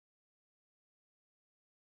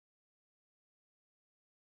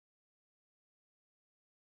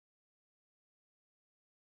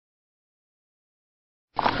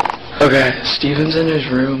Okay, Steven's in his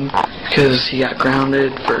room because he got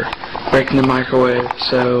grounded for breaking the microwave,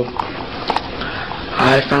 so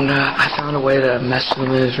I found a way to mess with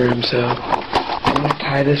him in his room, so I'm going to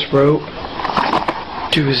tie this rope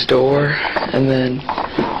to his door, and then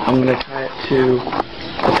I'm going to tie it to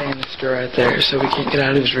the banister right there so he can't get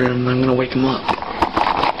out of his room, and I'm going to wake him up.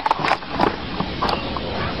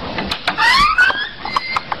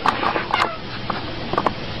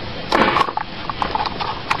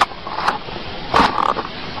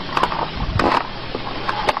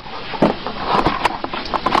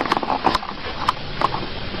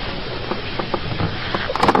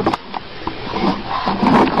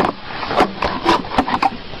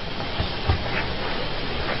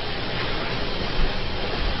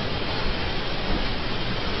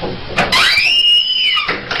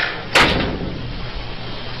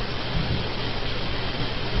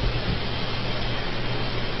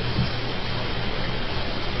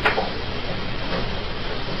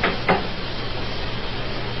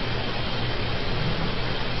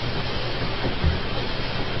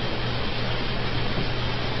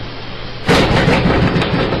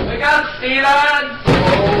 Steven!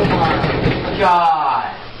 Oh my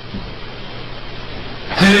God.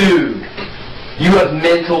 Dude, you have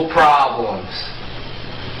mental problems.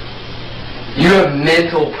 You have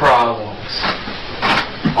mental problems.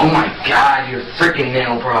 Oh my God, you have freaking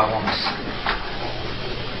mental problems.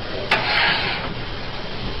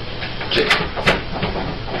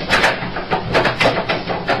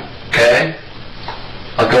 Okay.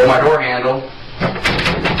 I'll go with my door handle.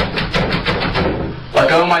 Let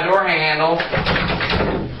go of my door handle.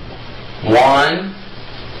 1,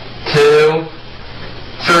 2,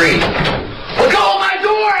 3. Let go of my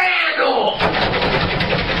door handle!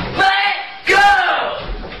 Let go!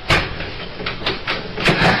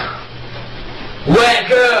 Let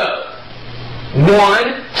go! 1,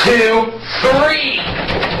 2, 3.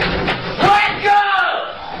 Let go!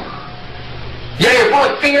 Yeah, you're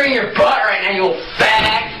both fingering your butt right now, you little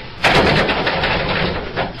fag.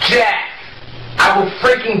 Jack. I will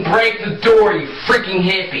freaking break the door, you freaking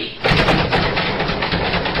hippie.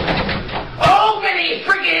 Open it,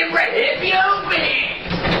 freaking hippie, open it!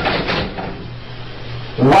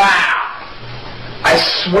 Wow. I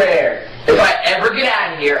swear, if I ever get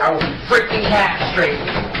out of here, I will freaking castrate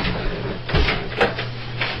you.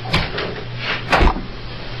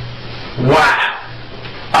 Wow.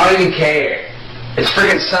 I don't even care. It's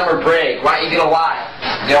freaking summer break. Why don't you get a life?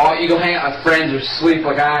 You know, you go hang out with friends or sleep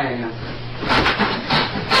like I am.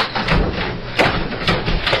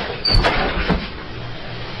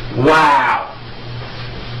 Wow.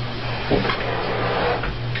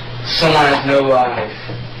 Someone has no life.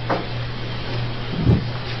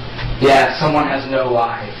 Yeah, someone has no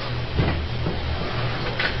life.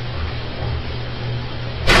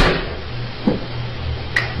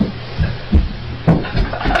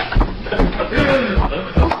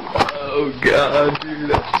 Oh God, dude,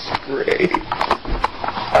 that's great.